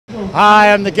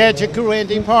Hi, I'm the Gadget Guru,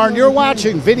 Andy Parr. You're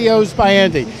watching Videos by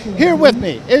Andy. Here with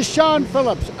me is Shan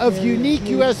Phillips of Yuneec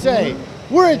USA.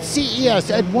 We're at CES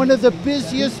at one of the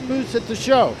busiest booths at the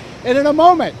show. And in a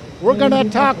moment, we're going to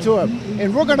talk to him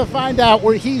and we're going to find out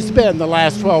where he's been the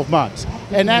last 12 months.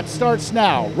 And that starts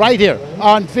now, right here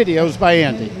on Videos by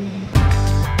Andy.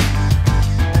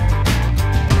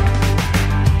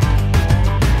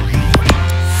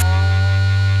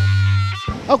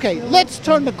 Okay, let's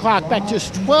turn the clock back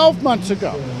just 12 months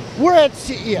ago. We're at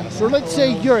CES, or let's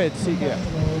say you're at CES.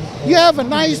 You have a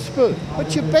nice booth,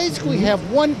 but you basically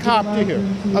have one copter here,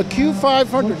 a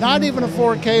Q500, not even a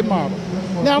 4K model.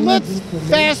 Now let's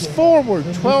fast forward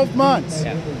 12 months.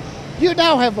 You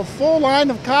now have a full line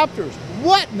of copters.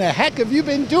 What in the heck have you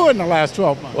been doing the last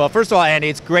 12 months? Well, first of all, Andy,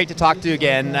 it's great to talk to you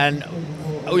again. And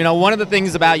you know, one of the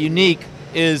things about Yuneec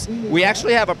is we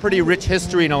actually have a pretty rich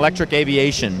history in electric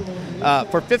aviation.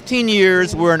 For 15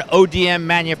 years, we're an ODM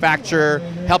manufacturer,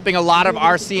 helping a lot of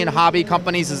RC and hobby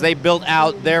companies as they built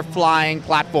out their flying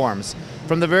platforms.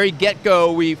 From the very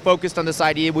get-go, we focused on this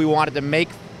idea. We wanted to make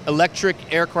electric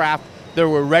aircraft that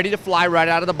were ready to fly right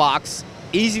out of the box,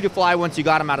 easy to fly once you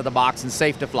got them out of the box, and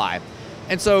safe to fly.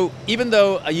 And so, even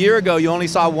though a year ago you only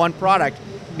saw one product,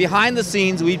 behind the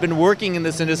scenes, we've been working in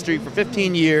this industry for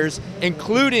 15 years,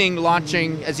 including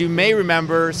launching, as you may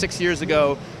remember, 6 years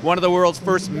ago, one of the world's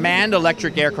first manned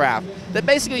electric aircraft that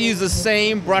basically uses the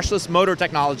same brushless motor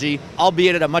technology,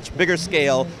 albeit at a much bigger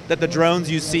scale that the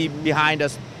drones you see behind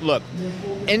us look.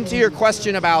 And to your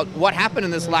question about what happened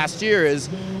in this last year is,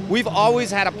 we've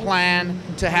always had a plan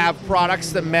to have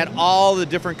products that met all the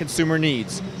different consumer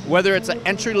needs. Whether it's an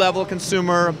entry-level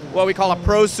consumer, what we call a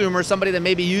prosumer, somebody that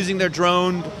may be using their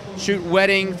drone to shoot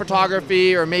wedding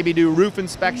photography or maybe do roof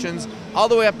inspections, all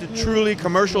the way up to truly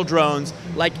commercial drones.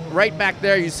 Like right back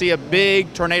there, you see a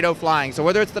big Tornado flying. So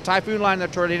whether it's the Typhoon line or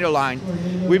the Tornado line,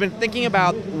 we've been thinking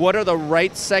about what are the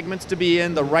right segments to be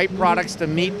in, the right products to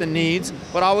meet the needs,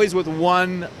 but always with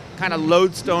one kind of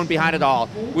lodestone behind it all,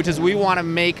 which is we want to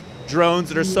make drones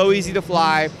that are so easy to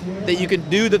fly that you can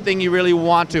do the thing you really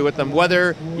want to with them,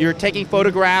 whether you're taking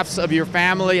photographs of your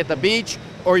family at the beach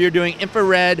or you're doing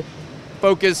infrared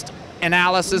focused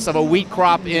analysis of a wheat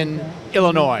crop in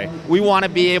Illinois. We want to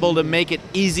be able to make it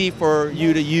easy for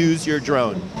you to use your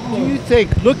drone. Do you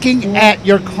think, looking at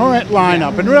your current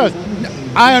lineup, and realize,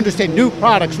 I understand new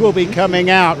products will be coming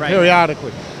out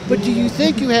periodically, but do you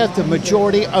think you have the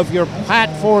majority of your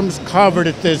platforms covered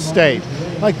at this stage?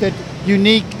 Like that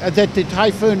Yuneec, that the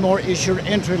Typhoon more is your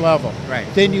entry level. Right.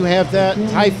 Then you have that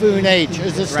Typhoon H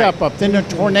as a step up. Then the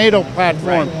Tornado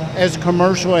platform as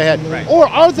commercial ahead. Or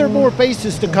are there more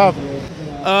bases to cover?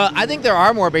 I think there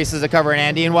are more bases to cover,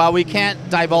 Andy, and while we can't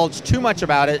divulge too much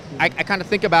about it, I kind of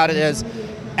think about it as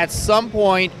at some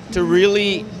point to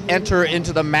really enter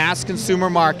into the mass consumer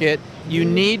market, you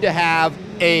need to have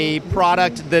a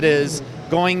product that is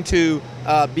going to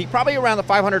be probably around the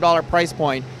 $500 price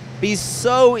point, be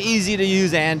so easy to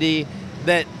use, Andy,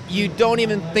 that you don't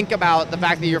even think about the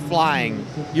fact that you're flying.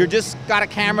 You're just got a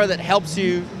camera that helps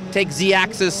you take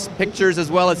Z-axis pictures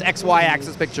as well as XY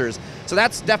axis pictures. So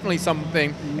that's definitely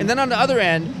something. And then on the other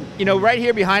end, you know, right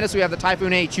here behind us we have the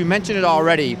Typhoon H. You mentioned it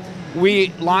already.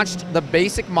 We launched the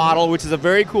basic model, which is a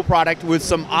very cool product with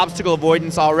some obstacle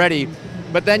avoidance already.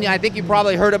 But then I think you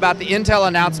probably heard about the Intel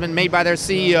announcement made by their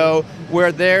CEO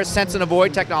where their Sense and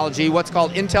Avoid technology, what's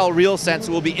called Intel RealSense,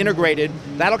 will be integrated.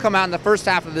 That'll come out in the first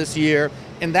half of this year,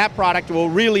 and that product will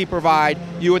really provide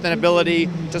you with an ability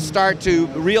to start to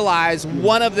realize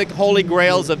one of the holy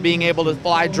grails of being able to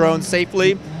fly drones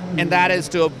safely, and that is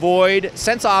to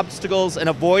sense obstacles and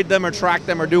avoid them or track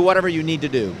them or do whatever you need to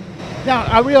do. Now,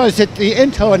 I realize that the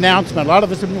Intel announcement, a lot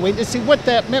of us have been waiting to see what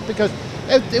that meant, because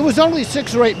it was only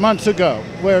 6 or 8 months ago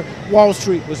where Wall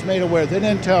Street was made aware that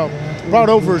Intel brought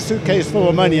over a suitcase full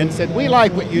of money and said, we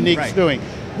like what Yuneec's doing.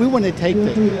 We want to take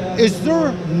this. Is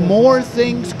there more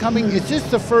things coming? Is this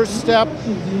the first step?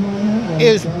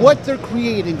 Is what they're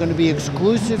creating going to be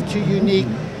exclusive to Yuneec,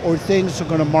 or things are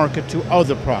going to market to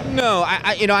other products? No,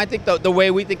 I think the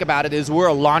way we think about it is we're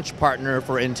a launch partner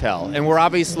for Intel, and we're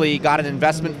obviously got an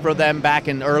investment for them back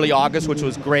in early August, which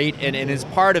was great and is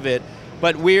part of it.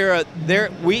 But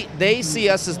they see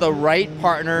us as the right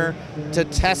partner to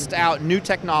test out new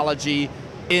technology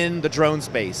in the drone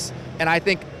space. And I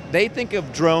think they think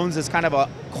of drones as kind of a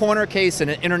corner case in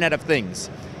an Internet of Things.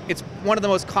 It's one of the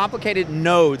most complicated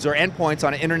nodes or endpoints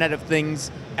on an Internet of Things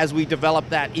as we develop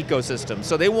that ecosystem.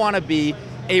 So they want to be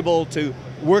able to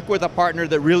work with a partner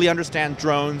that really understands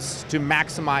drones to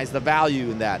maximize the value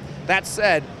in that. That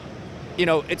said, you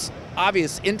know,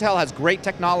 obvious. Intel has great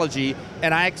technology,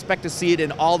 and I expect to see it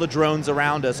in all the drones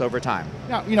around us over time.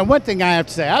 Now, you know, one thing I have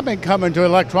to say, I've been coming to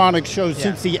electronics shows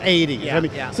since the 80s. Yeah, I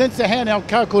mean, since the handheld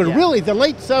calculator, really the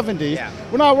late 70s,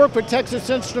 when I worked with Texas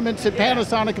Instruments and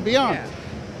Panasonic and beyond.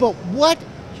 But what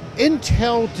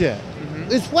Intel did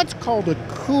is what's called a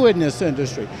coup in this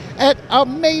industry. At a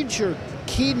major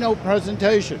keynote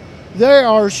presentation, they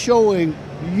are showing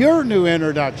your new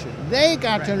introduction. They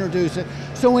got to introduce it.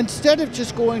 So instead of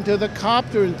just going to the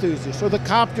copter enthusiast or the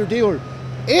copter dealer,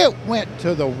 it went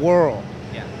to the world.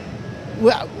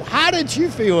 Well, how did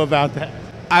you feel about that?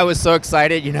 I was so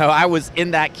excited. You know, I was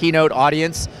in that keynote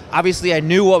audience. Obviously, I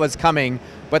knew what was coming,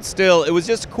 but still, it was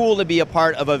just cool to be a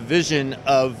part of a vision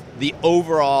of the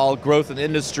overall growth in the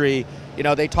industry. You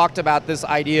know, they talked about this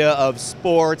idea of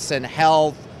sports and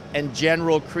health and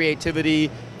general creativity,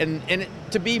 and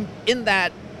to be in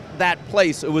that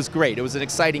place, it was great. It was an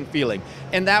exciting feeling.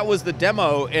 And that was the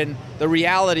demo, and the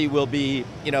reality will be,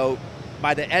 you know,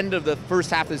 by the end of the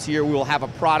first half of this year, we will have a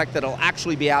product that'll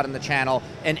actually be out in the channel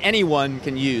and anyone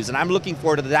can use. And I'm looking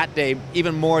forward to that day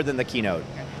even more than the keynote.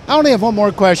 I only have one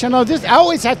more question. I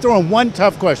always have to throw in one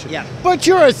tough question. But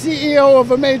you're a CEO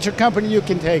of a major company, you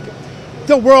can take it.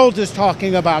 The world is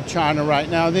talking about China right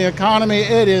now. The economy,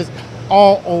 it is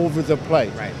all over the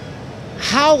place.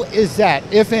 How is that,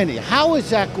 if any, how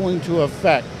is that going to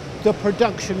affect the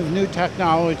production of new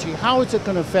technology? How is it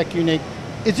going to affect Yuneec?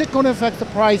 Is it going to affect the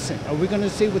pricing? Are we going to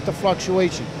see with the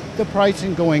fluctuation, the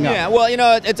pricing going up? Yeah, well, you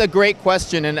know, it's a great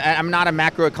question, and I'm not a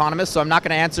macroeconomist, so I'm not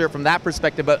going to answer it from that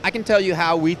perspective, but I can tell you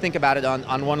how we think about it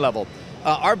on one level.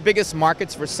 Our biggest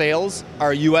markets for sales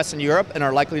are US and Europe, and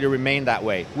are likely to remain that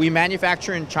way. We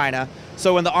manufacture in China,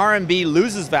 so when the RMB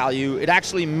loses value, it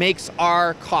actually makes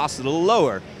our costs a little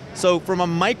lower. So from a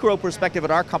micro perspective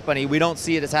at our company, we don't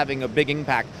see it as having a big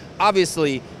impact.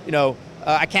 Obviously, you know,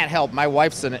 I can't help, my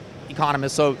wife's an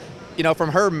economist, so you know,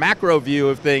 from her macro view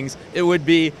of things, it would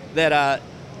be that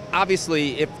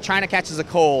obviously if China catches a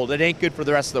cold, it ain't good for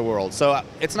the rest of the world. So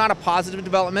it's not a positive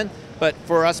development, but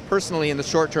for us personally in the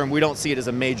short term, we don't see it as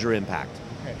a major impact.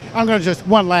 Okay. I'm going to just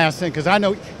one last thing, because I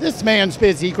know this man's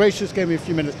busy. He graciously gave me a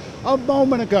few minutes. A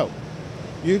moment ago,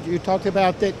 you talked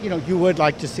about that, you know, you would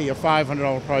like to see a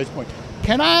 $500 price point.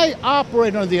 Can I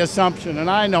operate on the assumption, and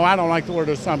I know I don't like the word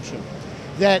assumption,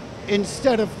 that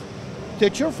instead of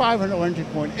that your $500 entry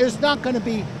point is not going to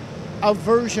be a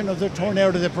version of the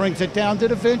Tornado that brings it down,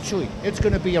 that eventually it's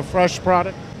going to be a fresh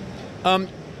product?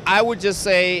 I would just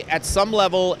say at some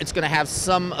level it's going to have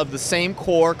some of the same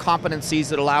core competencies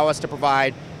that allow us to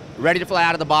provide ready to fly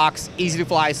out of the box, easy to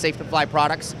fly, safe to fly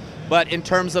products. But in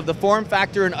terms of the form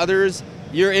factor and others,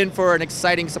 you're in for an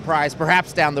exciting surprise,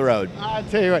 perhaps down the road. I'll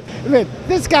tell you what, man,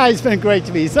 this guy's been great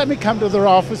to me. He's let me come to their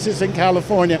offices in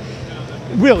California.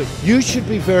 Really, you should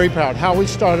be very proud how we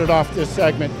started off this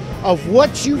segment of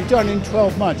what you've done in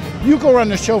 12 months. You go on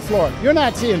the show floor, you're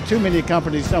not seeing too many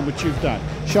companies done what you've done.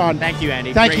 Sean, thank you,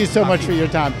 Andy. Thank you so much for your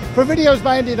time. For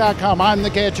videosbyandy.com, I'm the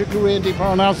Gadget Guru, Andy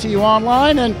Pearl, and I'll see you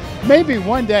online, and maybe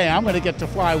one day I'm going to get to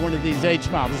fly one of these H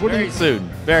models. Very soon,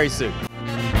 very soon.